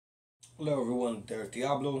Hello everyone, Derek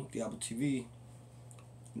Diablo, Diablo TV.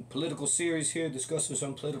 Political series here discussing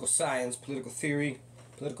some political science, political theory,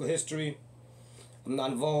 political history. I'm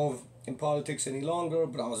not involved in politics any longer,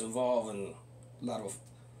 but I was involved in a lot of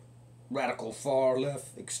radical far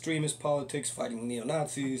left extremist politics, fighting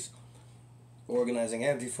neo-Nazis, organizing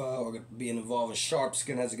ANTIFA, or being involved in SHARP,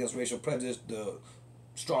 Skinheads Against Racial Prejudice, the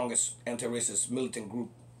strongest anti-racist militant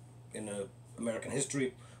group in American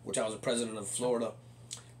history, which I was the president of Florida.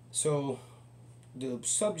 So the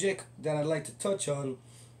subject that I'd like to touch on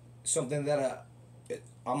is something that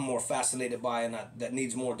I'm more fascinated by and that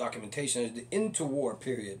needs more documentation, is the interwar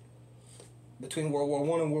period between World War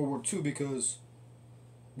I and World War II, because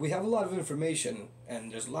we have a lot of information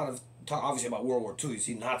and there's a lot of talk obviously about World War II. You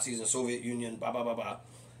see Nazis and Soviet Union, blah blah blah blah,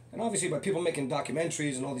 and obviously by people making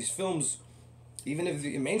documentaries and all these films, even if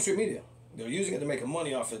the mainstream media, they're using it to make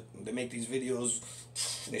money off it. They make these videos,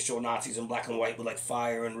 they show Nazis in black and white with like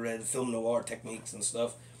fire and red, film noir techniques and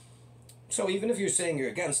stuff. So even if you're saying you're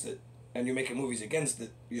against it, and you're making movies against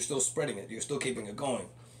it, you're still spreading it, you're still keeping it going.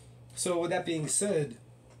 So with that being said,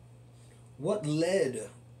 what led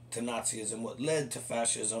to Nazism, what led to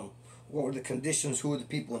fascism, what were the conditions, who were the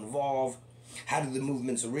people involved, how did the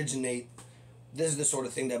movements originate? This is the sort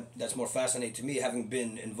of thing that's more fascinating to me, having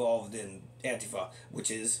been involved in ANTIFA, which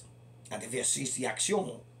is anti-fascist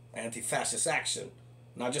action, anti-fascist action.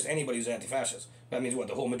 Not just anybody who's anti-fascist. That means what?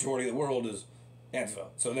 The whole majority of the world is Antifa.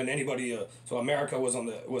 So then anybody, so America was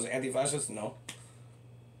anti-fascist? No.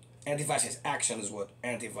 Anti-fascist action is what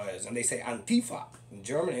Antifa is. And they say Antifa in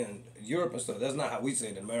Germany and Europe and stuff. That's not how we say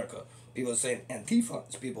it in America. People are saying Antifa.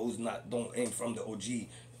 It's people who's don't aim from the OG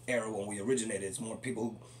era when we originated. It's more people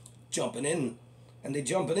who jumping in, and they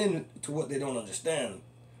jumping in to what they don't understand.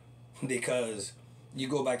 Because you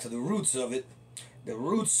go back to the roots of it, the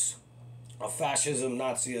roots of fascism,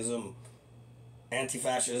 Nazism,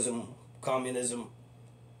 anti-fascism, communism.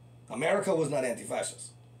 America was not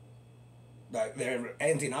anti-fascist. They're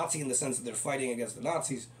anti-Nazi in the sense that they're fighting against the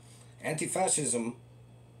Nazis. Anti-fascism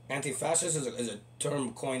is a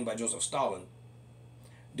term coined by Joseph Stalin.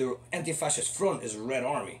 The anti-fascist front is a Red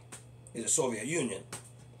Army, is the Soviet Union.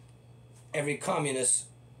 Every communist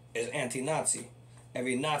is anti-Nazi.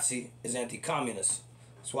 Every Nazi is anti-communist.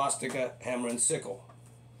 Swastika, hammer, and sickle.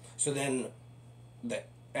 So then the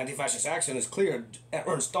anti-fascist action is clear.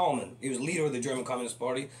 Ernst Thälmann, he was leader of the German Communist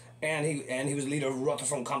Party, and he was leader of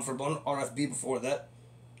Rote-Front-Kampfverbund, RFB, before that.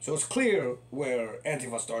 So it's clear where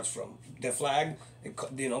Antifa starts from. The flag,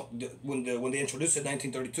 when they introduced it in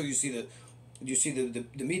 1932, you see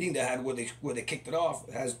the meeting they had where they kicked it off.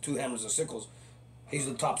 It has two hammers and sickles. He's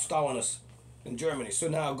the top Stalinist in Germany. So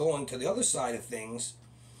now going to the other side of things,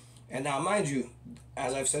 and now mind you,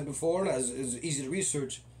 as I've said before, and as is easy to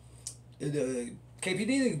research, the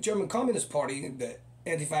KPD, the German Communist Party, the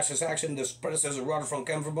anti-fascist action, the predecessor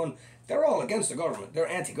Rote-Front-Kampfverbund, they're all against the government. They're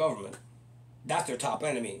anti-government. That's their top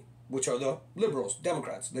enemy, which are the liberals,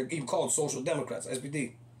 Democrats. They're even called Social Democrats,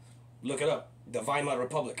 SPD. Look it up. The Weimar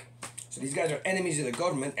Republic. So these guys are enemies of the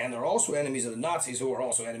government, and they're also enemies of the Nazis, who are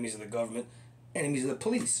also enemies of the government, enemies of the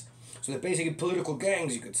police. So they're basically political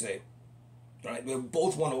gangs, you could say. Right? They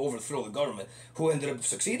both want to overthrow the government, who ended up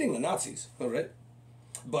succeeding the Nazis. All right?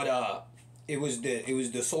 But it was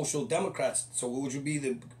the Social Democrats, so which would be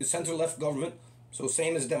the center-left government, so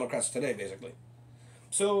same as Democrats today, basically.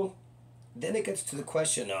 So then it gets to the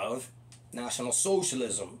question of National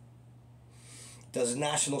Socialism. Does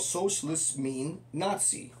National Socialist mean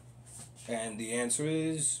Nazi? And the answer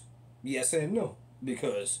is yes and no,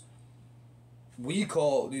 because we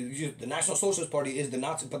call the National Socialist Party is the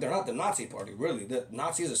Nazi, but they're not the Nazi party, really. The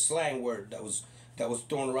Nazi is a slang word that was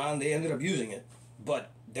thrown around. They ended up using it,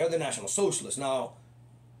 but they're the National Socialists. Now,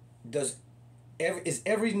 is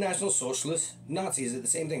every National Socialist Nazi? Is it the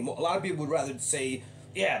same thing? A lot of people would rather say,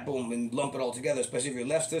 yeah, boom, and lump it all together, especially if you're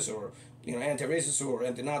leftist or anti-racist or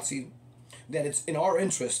anti-Nazi. Then it's in our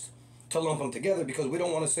interest to lump them together, because we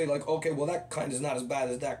don't want to say like, okay, well that kind is not as bad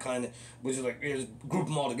as that kind, which is like, just group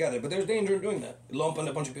them all together. But there's danger in doing that, lumping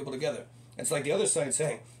a bunch of people together. It's like the other side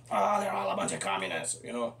saying, they're all a bunch of communists,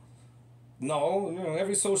 No,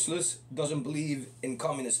 every socialist doesn't believe in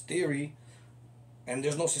communist theory, and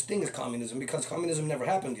there's no such thing as communism, because communism never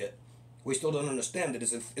happened yet. We still don't understand it.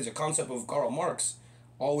 It's a concept of Karl Marx.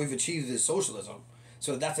 All we've achieved is socialism.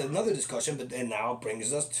 So that's another discussion, but then now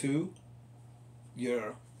brings us to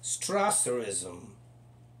your STRASSERISM.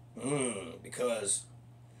 Because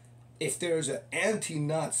if there's an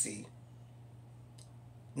anti-Nazi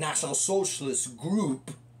National Socialist group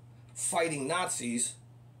fighting Nazis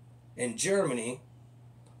in Germany,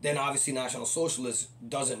 then obviously National Socialist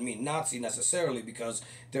doesn't mean Nazi necessarily, because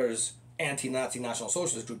there's anti-Nazi National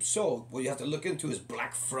Socialist group. So what you have to look into is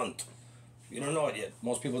Black Front. You don't know it yet.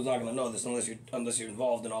 Most people are not going to know this unless you're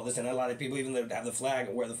involved in all this. And a lot of people, even that have the flag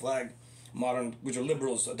and wear the flag, modern, which are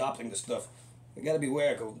liberals adopting this stuff, you got to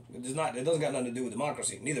beware. Cause it doesn't got nothing to do with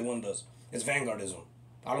democracy. Neither one does. It's vanguardism.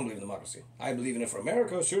 I don't believe in democracy. I believe in it for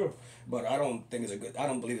America, sure, but I don't think I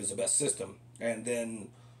don't believe it's the best system. And then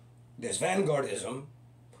there's vanguardism,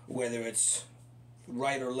 whether it's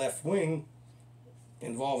right or left wing,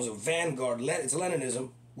 involves a vanguard. It's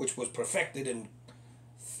Leninism, which was perfected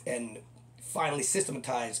and finally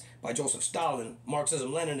systematized by Joseph Stalin.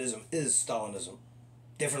 Marxism, Leninism is Stalinism.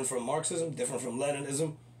 Different from Marxism, different from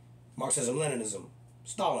Leninism. Marxism, Leninism,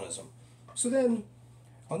 Stalinism. So then,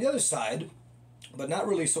 on the other side, but not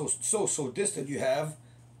really so distant, you have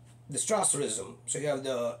the Strasserism. So you have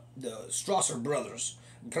the Strasser brothers.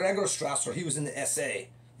 Gregor Strasser, he was in the SA.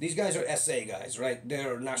 These guys are SA guys, right?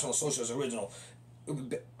 They're National Socialist original.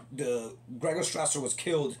 The Gregor Strasser was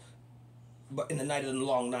killed in the Night of the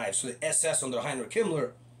Long Knives. So the SS under Heinrich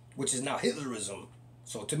Himmler, which is now Hitlerism.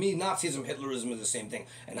 So to me, Nazism, Hitlerism is the same thing.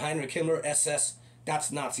 And Heinrich Himmler, SS,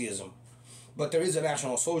 that's Nazism. But there is a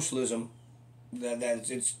National Socialism this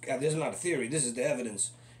is not a theory, this is the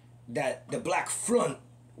evidence, that the Black Front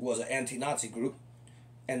was an anti-Nazi group,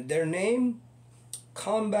 and their name,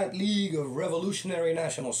 Combat League of Revolutionary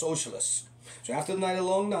National Socialists. So after the Night of the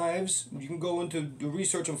Long Knives, you can go into the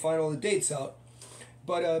research and find all the dates out.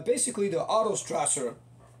 But basically the Otto Strasser,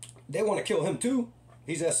 they want to kill him too.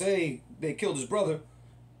 He's SA, they killed his brother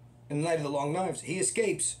in the Night of the Long Knives. He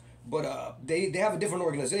escapes, but they have a different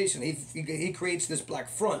organization. He creates this Black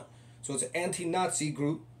Front. So it's an anti-Nazi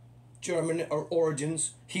group, German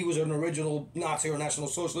origins. He was an original Nazi or National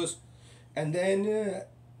Socialist, and then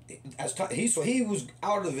he was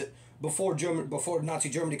out of it before Nazi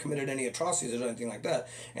Germany committed any atrocities or anything like that,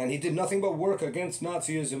 and he did nothing but work against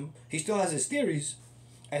Nazism. He still has his theories,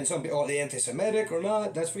 and some people, are they anti-Semitic or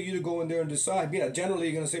not? That's for you to go in there and decide. Yeah, generally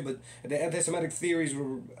you're gonna say, but the anti-Semitic theories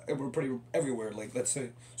were pretty everywhere. Like, let's say.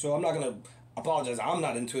 So I'm not gonna apologize. I'm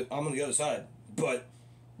not into it. I'm on the other side, but.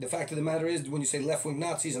 The fact of the matter is, when you say left-wing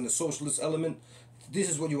Nazis and the socialist element, this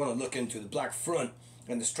is what you want to look into, the Black Front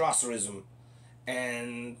and the Strasserism.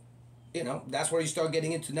 And, you know, that's where you start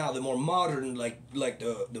getting into now the more modern, like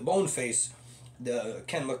the Boneface, the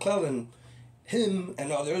Ken McClellan, him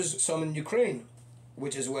and others, some in Ukraine,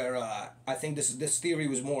 which is where I think this theory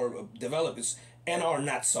was more developed. It's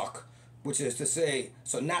NR-NatSoc, which is to say,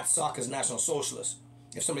 so NatSoc is National Socialist.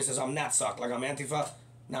 If somebody says I'm NatSoc, like I'm Antifa,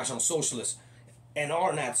 National Socialist.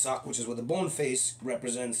 NR-NatSoc, which is what the Boneface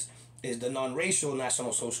represents, is the non-racial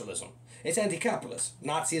National Socialism. It's anti-capitalist.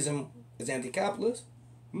 Nazism is anti-capitalist?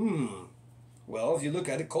 Well, if you look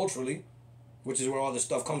at it culturally, which is where all this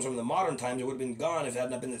stuff comes from in the modern times, it would have been gone if it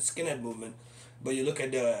had not been the skinhead movement. But you look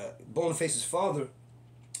at Boneface's father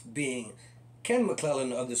being Ken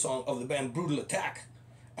McClellan of the band Brutal Attack,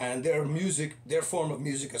 and their form of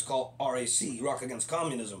music is called RAC, Rock Against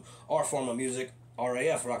Communism. Our form of music,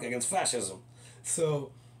 RAF, Rock Against Fascism.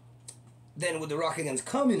 So then with the Rock Against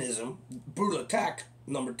Communism, Brutal Attack,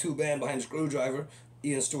 #2 band behind Screwdriver,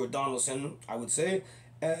 Ian Stewart Donaldson, I would say,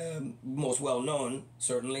 most well known,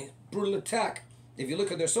 certainly. Brutal Attack, if you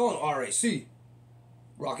look at their song, RAC,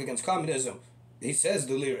 Rock Against Communism, he says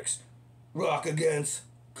the lyrics, Rock Against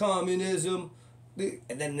Communism,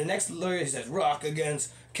 and then the next lyric he says, Rock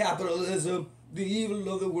Against Capitalism, the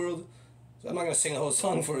evil of the world. So I'm not going to sing the whole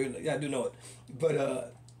song for you, yeah, I do know it,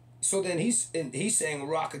 but so then he's saying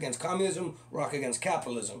rock against communism, rock against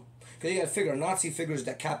capitalism. Because you got to figure, Nazi figures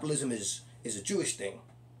that capitalism is a Jewish thing,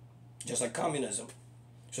 just like communism.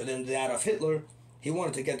 So then the Adolf Hitler, he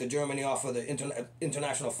wanted to get the Germany off of the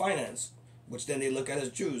international finance, which then they look at as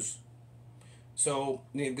Jews. So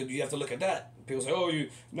you have to look at that. People say, oh,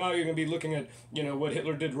 now you're going to be looking at, you know, what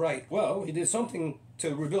Hitler did right. Well, he did something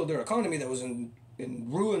to rebuild their economy that was in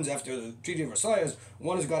ruins after the Treaty of Versailles.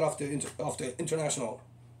 One has got off the international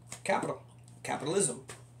capitalism.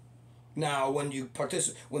 Now, when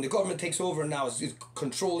the government takes over and now is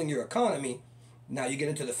controlling your economy, now you get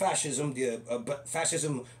into the fascism,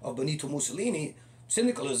 fascism of Benito Mussolini,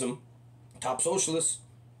 syndicalism, top socialists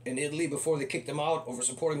in Italy before they kicked him out over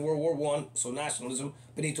supporting World War I, so nationalism,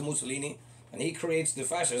 Benito Mussolini, and he creates the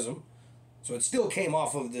fascism. So it still came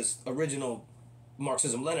off of this original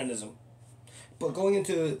Marxism-Leninism. But going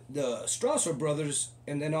into the Strasser brothers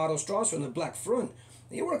and then Otto Strasser and the Black Front,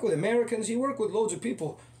 he worked with Americans, he worked with loads of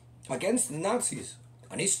people against the Nazis.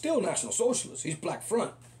 And he's still National Socialist. He's Black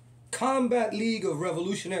Front. Combat League of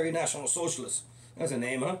Revolutionary National Socialists. That's a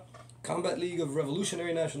name, huh? Combat League of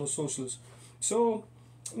Revolutionary National Socialists. So,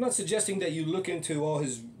 I'm not suggesting that you look into all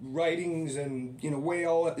his writings and, you know, weigh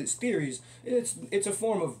all his theories. It's a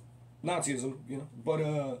form of Nazism, you know.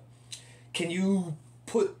 But can you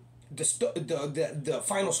put the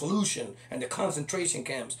final solution and the concentration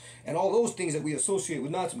camps and all those things that we associate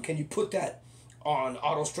with Nazism? Can you put that on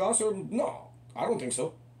Otto Strasser? No, I don't think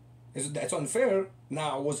so. That's unfair.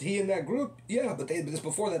 Now, was he in that group? Yeah, but it's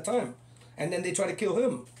before that time. And then they try to kill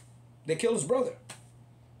him. They killed his brother.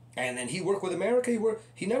 And then he worked with America.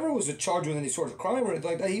 He never was charged with any sort of crime or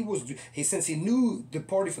anything like that. Since he knew the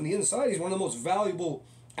party from the inside, he's one of the most valuable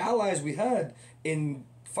allies we had in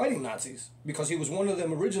fighting Nazis, because he was one of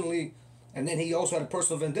them originally, and then he also had a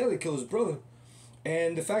personal vendetta to kill his brother.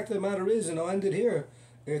 And the fact of the matter is, and I'll end it here,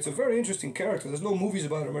 it's a very interesting character. There's no movies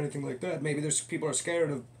about him or anything like that. Maybe there's people are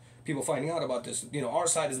scared of people finding out about this. You know, our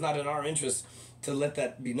side is not in our interest to let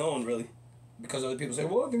that be known, really, because other people say,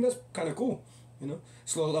 well, I think that's kind of cool. You know,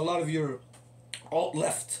 so a lot of your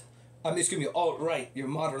alt-right, your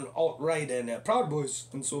modern alt-right and Proud Boys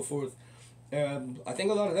and so forth, I think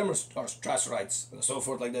a lot of them are Strasserites and so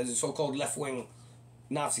forth, like that, so-called left-wing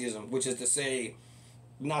Nazism, which is to say,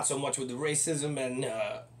 not so much with the racism and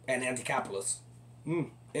anti-capitalists.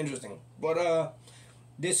 Interesting. But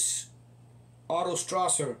this Otto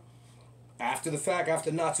Strasser, after the fact,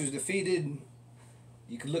 after Nazis defeated,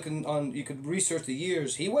 you could you could research the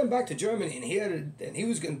years. He went back to Germany and he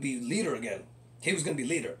was going to be leader again. He was going to be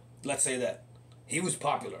leader. Let's say that. He was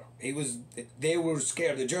popular. They were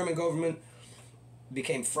scared. The German government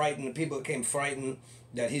became frightened. The people became frightened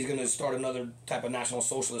that he's going to start another type of National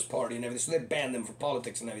Socialist Party and everything. So they banned him for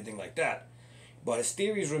politics and everything like that. But his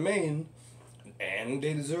theories remain, and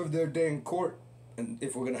they deserve their day in court. And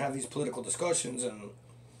if we're going to have these political discussions, and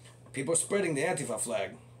people are spreading the ANTIFA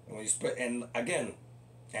flag, and again,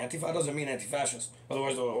 Antifa doesn't mean anti-fascist.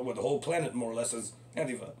 Otherwise, the whole planet more or less is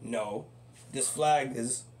Antifa. No, this flag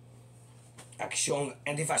is Action,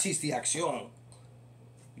 Antifascisti Action,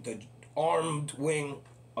 the armed wing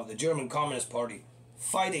of the German Communist Party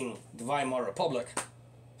fighting the Weimar Republic.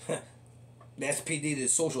 The SPD, the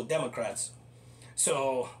Social Democrats.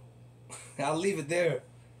 So, I'll leave it there.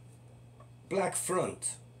 Black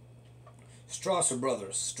Front, Strasser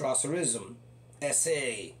Brothers, Strasserism,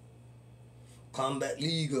 SA, Combat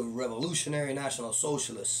League of Revolutionary National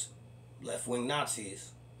Socialists, left-wing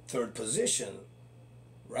Nazis, third position,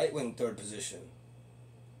 right-wing third position.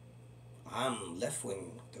 I'm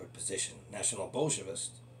left-wing third position, National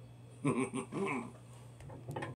Bolshevist.